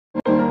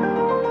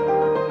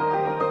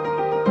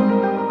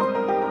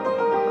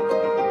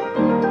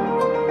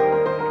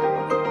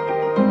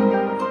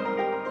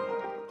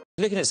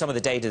looking at some of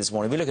the data this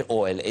morning, we look at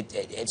oil,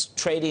 it's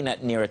trading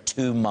at near a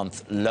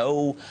 2-month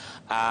low.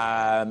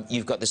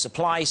 You've got the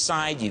supply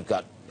side, you've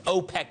got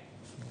OPEC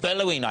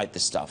billowing out the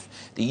stuff.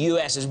 The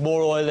US has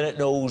more oil than it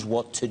knows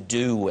what to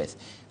do with.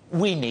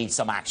 We need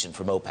some action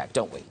from OPEC,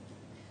 don't we?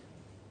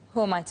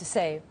 Who am I to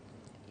say?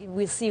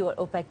 We'll see what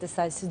OPEC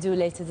decides to do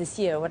later this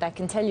year. What I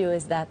can tell you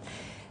is that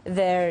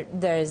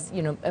there's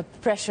a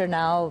pressure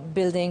now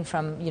building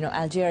from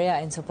Algeria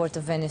in support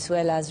of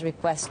Venezuela's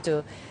request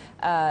to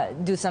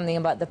do something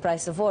about the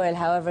price of oil.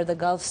 However, the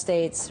Gulf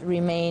states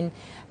remain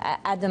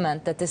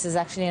adamant that this is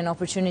actually an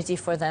opportunity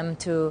for them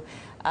to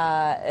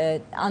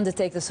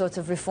undertake the sorts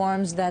of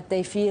reforms that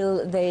they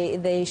feel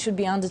they should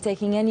be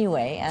undertaking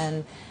anyway.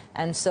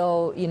 And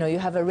so, you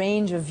have a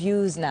range of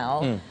views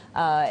now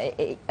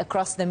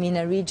across the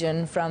MENA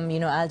region, from,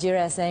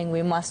 Algeria saying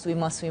we must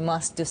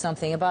do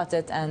something about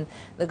it, and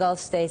the Gulf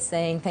states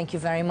saying thank you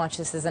very much,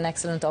 this is an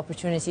excellent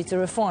opportunity to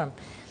reform.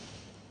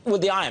 Well,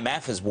 the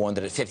IMF has warned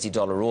that at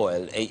 $50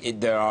 oil,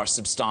 there are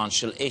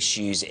substantial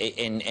issues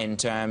in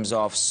terms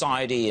of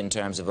Saudi, in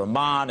terms of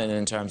Oman, and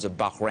in terms of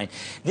Bahrain.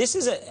 This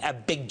is a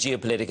big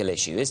geopolitical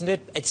issue, isn't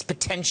it? It's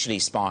potentially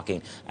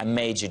sparking a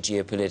major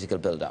geopolitical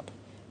build-up.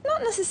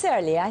 Not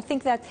necessarily. I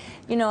think that,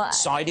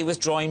 Saudi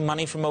withdrawing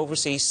money from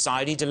overseas,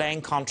 Saudi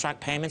delaying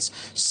contract payments,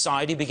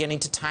 Saudi beginning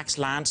to tax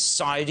land,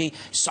 Saudi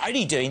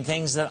doing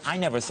things that I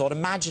never thought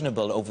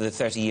imaginable over the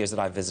 30 years that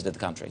I've visited the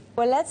country.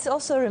 Well, let's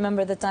also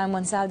remember the time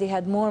when Saudi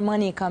had more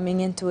money coming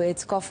into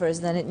its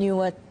coffers than it knew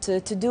what to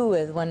do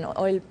with, when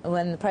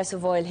the price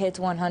of oil hit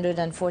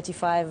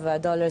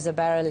 $145 a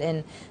barrel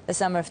in the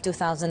summer of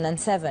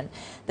 2007.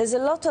 There's a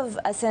lot of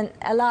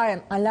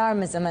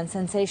alarmism and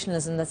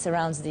sensationalism that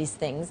surrounds these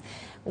things.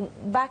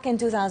 Back in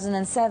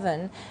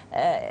 2007,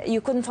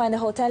 you couldn't find a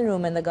hotel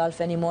room in the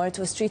Gulf anymore. It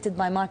was treated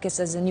by markets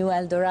as a new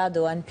El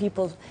Dorado, and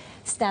people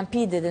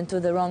stampeded into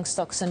the wrong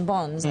stocks and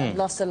bonds and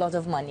lost a lot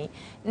of money.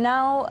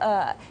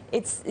 Now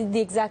it's the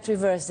exact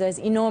reverse. There's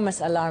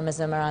enormous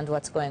alarmism around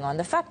what's going on.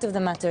 The fact of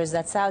the matter is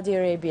that Saudi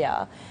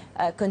Arabia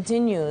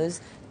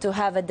continues to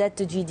have a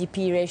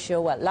debt-to-GDP ratio.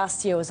 Well,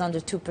 last year was under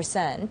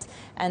 2%,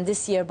 and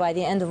this year, by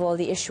the end of all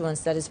the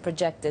issuance that is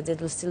projected,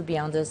 it will still be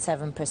under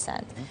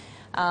 7%.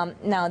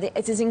 Now,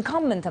 it is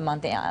incumbent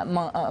upon the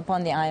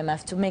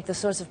IMF to make the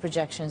sorts of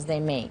projections they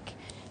make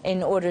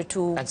in order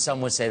to... And some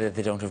would say that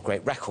they don't have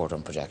great record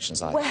on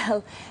projections either.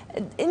 Well,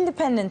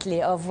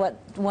 independently of what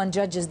one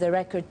judges the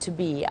record to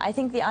be, I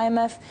think the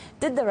IMF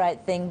did the right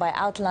thing by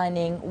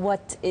outlining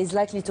what is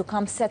likely to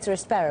come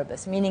ceteris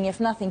paribus, meaning if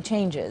nothing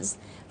changes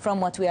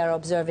from what we are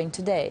observing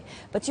today.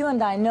 But you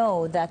and I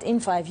know that in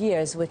 5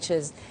 years, which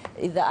is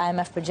the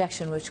IMF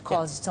projection which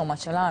caused so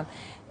much alarm,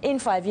 in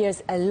 5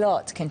 years, a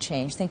lot can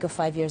change. Think of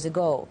 5 years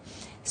ago.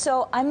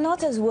 So I'm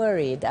not as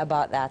worried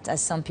about that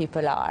as some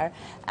people are.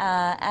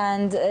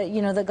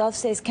 The Gulf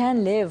states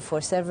can live for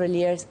several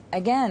years,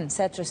 again,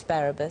 ceteris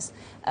paribus,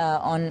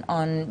 on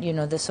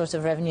the sorts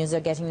of revenues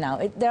they're getting now.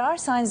 There are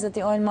signs that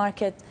the oil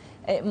market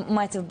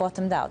might have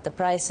bottomed out. The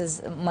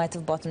prices might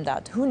have bottomed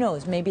out. Who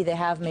knows? Maybe they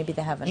have, maybe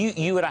they haven't.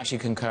 You would actually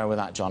concur with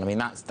that, John. I mean,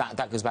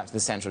 that goes back to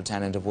the central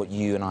tenet of what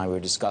you and I were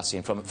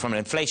discussing from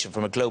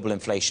a global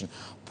inflation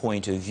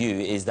point of view,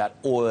 is that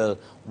oil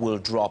will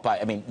drop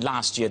out. I mean,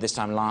 this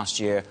time last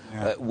year,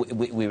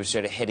 we were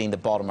sort of hitting the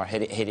bottom, or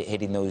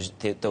hitting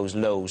those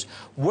lows.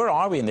 Where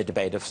are we in the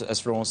debate, as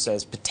Florence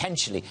says,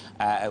 potentially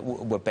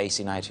we're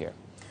basing out here?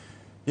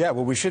 Yeah,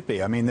 well, we should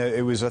be. I mean,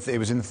 it was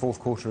in the fourth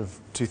quarter of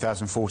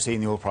 2014,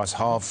 the oil price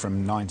halved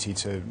from $90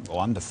 to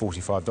under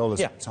 $45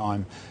 at the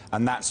time,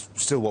 and that's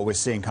still what we're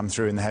seeing come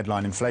through in the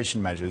headline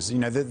inflation measures.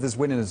 There's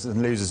winners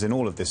and losers in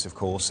all of this, of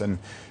course, and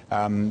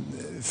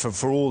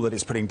for all that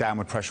it's putting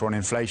downward pressure on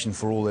inflation,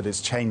 for all that it's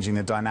changing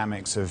the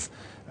dynamics of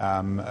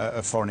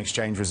foreign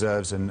exchange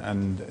reserves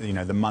and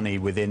the money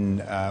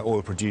within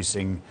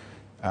oil-producing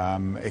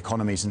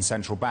economies and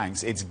central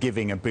banks, it's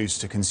giving a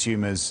boost to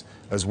consumers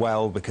as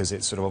well, because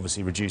it's sort of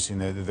obviously reducing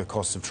the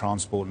cost of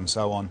transport and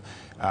so on.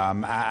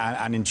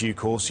 And in due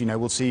course,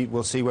 we'll see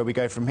where we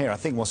go from here. I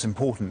think what's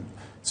important,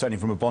 certainly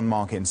from a bond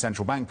market and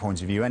central bank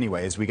point of view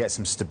anyway, is we get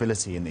some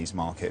stability in these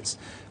markets.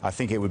 I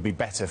think it would be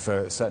better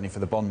certainly for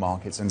the bond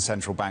markets and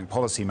central bank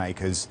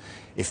policymakers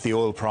if the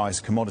oil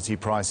price, commodity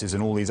prices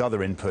and all these other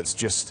inputs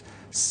just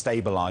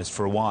stabilised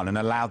for a while and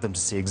allowed them to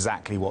see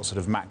exactly what sort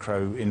of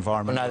macro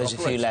environment. Well, now there's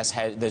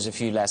a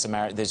few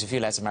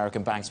less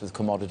American banks with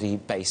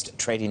commodity-based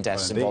trading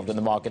desks involved in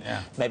the market.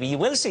 Yeah. Maybe you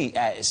will see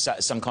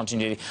some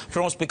continuity.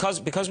 Florence,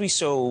 because we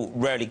so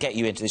rarely get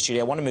you into the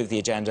studio, I want to move the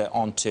agenda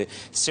onto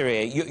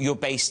Syria. You're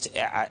based,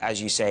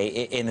 as you say,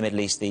 in the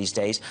Middle East these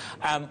days.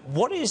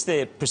 What is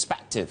the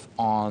perspective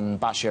on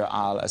Bashar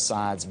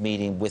al-Assad's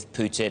meeting with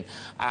Putin?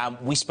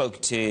 We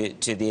spoke to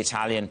the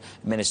Italian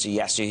minister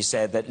yesterday, who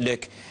said that,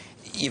 look,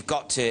 you've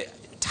got to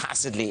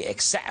tacitly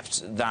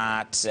accept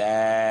that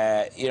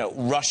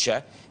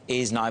Russia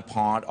is now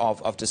part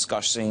of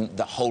discussing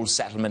the whole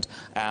settlement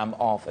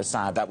of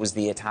Assad. That was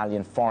the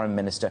Italian Foreign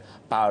Minister,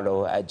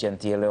 Paolo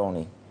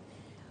Gentiloni.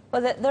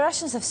 Well, the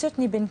Russians have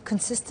certainly been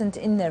consistent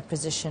in their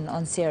position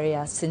on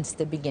Syria since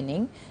the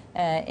beginning,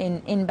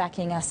 in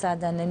backing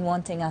Assad and in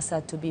wanting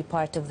Assad to be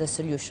part of the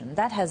solution.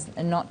 That has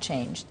not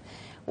changed.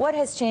 What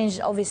has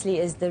changed, obviously,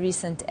 is the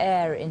recent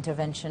air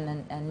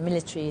intervention and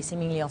military,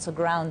 seemingly also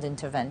ground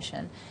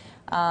intervention.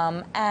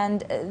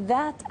 And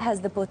that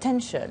has the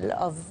potential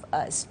of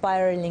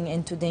spiraling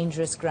into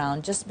dangerous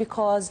ground just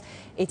because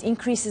it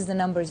increases the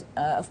numbers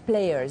of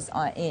players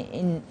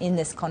in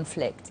this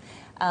conflict.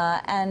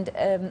 And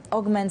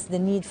augments the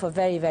need for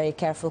very, very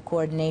careful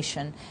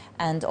coordination,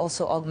 and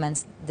also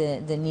augments the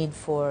need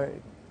for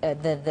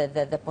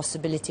the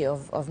possibility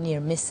of near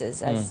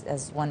misses,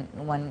 as one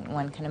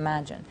can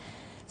imagine.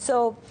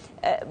 So,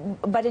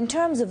 but in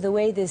terms of the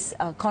way this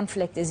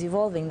conflict is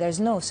evolving, there's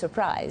no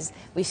surprise.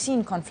 We've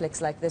seen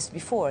conflicts like this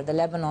before. The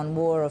Lebanon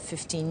War of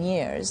 15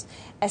 years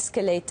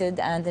escalated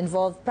and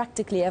involved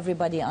practically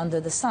everybody under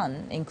the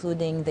sun,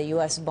 including the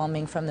U.S.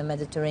 bombing from the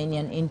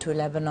Mediterranean into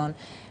Lebanon,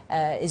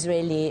 the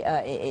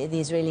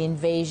Israeli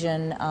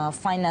invasion,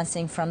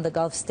 financing from the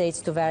Gulf states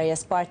to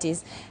various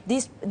parties.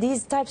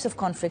 These types of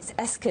conflicts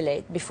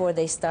escalate before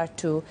they start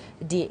to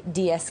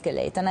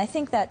de-escalate. And I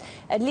think that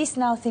at least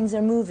now things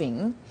are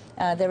moving.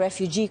 The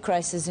refugee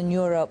crisis in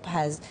Europe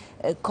has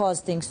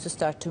caused things to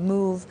start to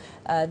move.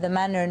 The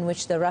manner in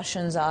which the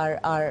Russians are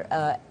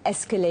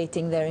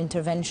escalating their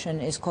intervention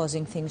is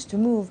causing things to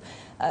move.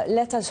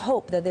 Let us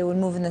hope that they will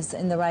move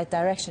in the right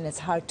direction. It's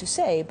hard to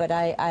say, but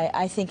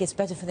I think it's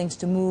better for things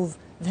to move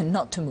than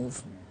not to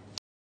move.